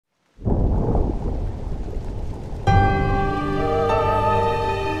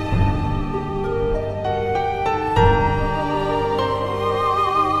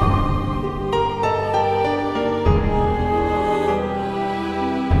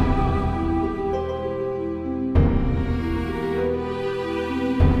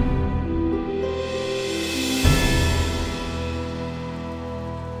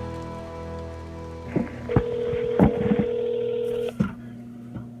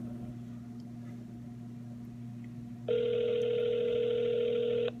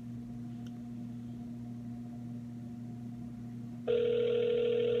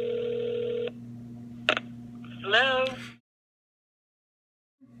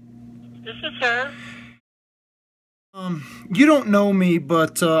This is her. You don't know me,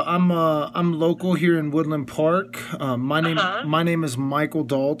 but I'm local here in Woodland Park. My name Uh-huh. my name is Michael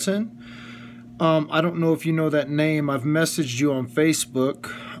Dalton. I don't know if you know that name. I've messaged you on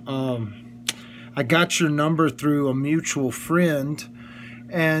Facebook. I got your number through a mutual friend,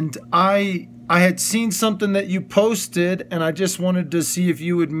 and I had seen something that you posted, and I just wanted to see if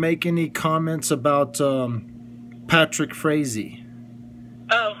you would make any comments about Patrick Frazee.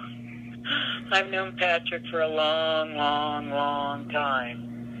 Oh, I've known Patrick for a long, long, long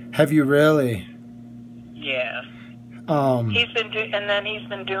time. Have you really? Yeah. Um, And then he's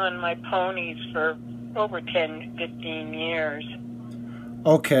been doing my ponies for over 10, 15 years.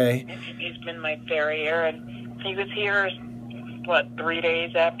 okay. He's been my farrier, and he was here, what, 3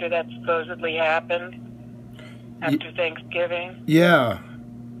 days after that supposedly happened? Y- After Thanksgiving? yeah.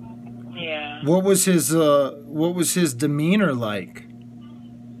 Yeah. What was his demeanor like?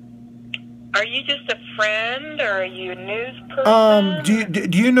 Are you just a friend, or are you a news Do you, person?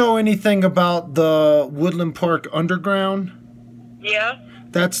 do you know anything about the Woodland Park Underground? Yeah?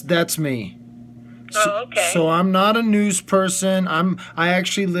 That's me. So, Oh, so okay. I'm not a news person. I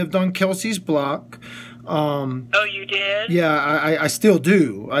actually lived on Kelsey's block. Um, Oh, you did? yeah, I still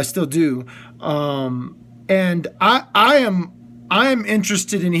do. I still do. And I am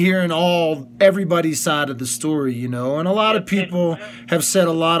interested in hearing everybody's side of the story, and a lot of people have said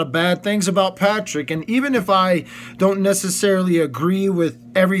a lot of bad things about Patrick, and even if I don't necessarily agree with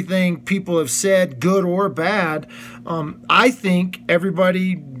everything people have said, good or bad, I think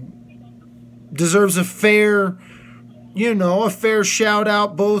everybody deserves a fair shout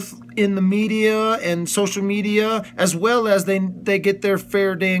out both in the media and social media, as well as they get their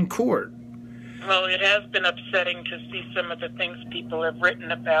fair day in court. Well, it has been upsetting to see some of the things people have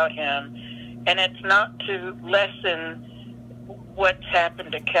written about him. And it's not to lessen what's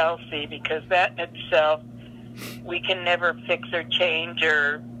happened to Kelsey, because that in itself we can never fix or change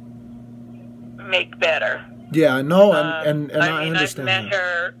or make better. Yeah, I know, and I I mean, I've understand met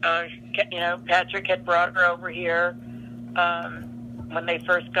that. her. Patrick had brought her over here um, when they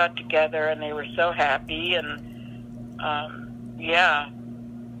first got together, and they were so happy. And yeah,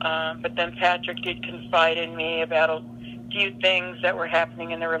 but then Patrick did confide in me about a few things that were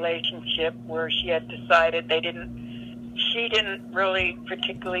happening in the relationship, where she had decided she didn't really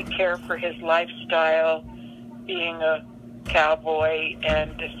particularly care for his lifestyle, being a cowboy,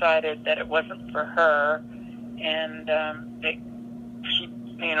 and decided that it wasn't for her. And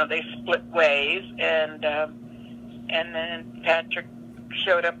they split ways, and then Patrick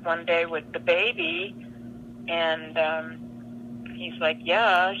showed up one day with the baby, and he's like,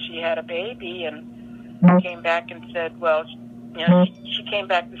 yeah, she had a baby, and came back and said, well, she came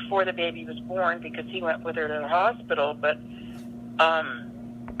back before the baby was born, because he went with her to the hospital, but um,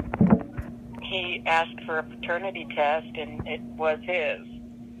 he asked for a paternity test, and it was his.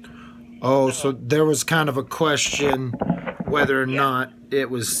 Oh, so So, there was kind of a question whether or yeah, not it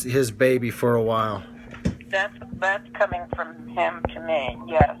was his baby for a while. that's coming from him to me,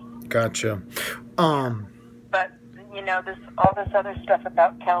 yes. Gotcha. Yeah. Um, But all this other stuff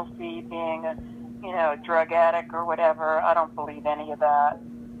about Kelsey being a drug addict or whatever, I don't believe any of that.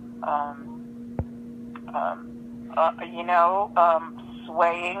 Um,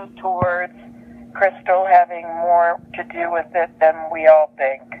 Swaying towards Crystal having more to do with it than we all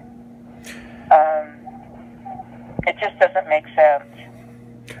think. Um, it just doesn't make sense.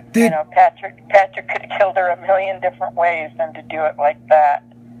 did Patrick could have killed her a million different ways than to do it like that.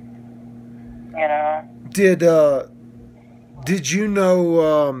 You know. did did you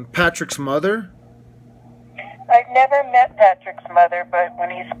know Patrick's mother? I've never met Patrick's mother, but when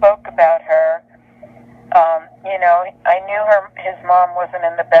he spoke about her, I knew his mom wasn't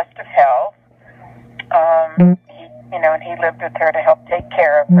in the best of health. And he lived with her to help take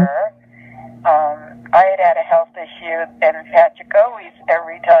care of her. I had a health issue, and Patrick always,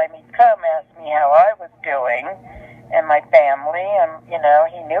 every time he'd come, asked me how I was doing and my family, and,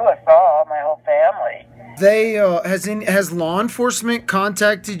 he knew us all, my whole family. They has law enforcement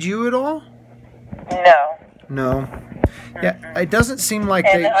contacted you at all? No. No. Yeah, Mm-mm. it doesn't seem like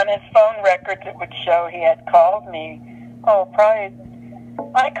And they. on his phone records, it would show he had called me. Oh, probably.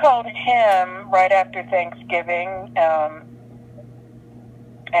 I called him right after Thanksgiving,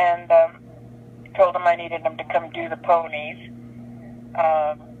 and told him I needed him to come do the ponies.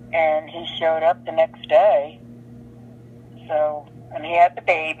 And he showed up the next day. So, and he had the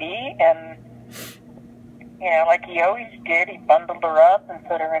baby, and like he always did, he bundled her up and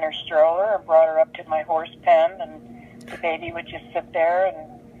put her in her stroller and brought her up to my horse pen, and the baby would just sit there,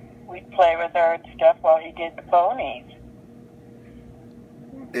 and we'd play with her and stuff while he did the ponies.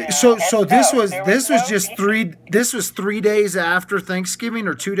 So this was there this was was no just this was 3 days after Thanksgiving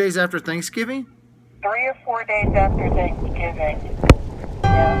or 2 days after Thanksgiving? 3 or 4 days after Thanksgiving.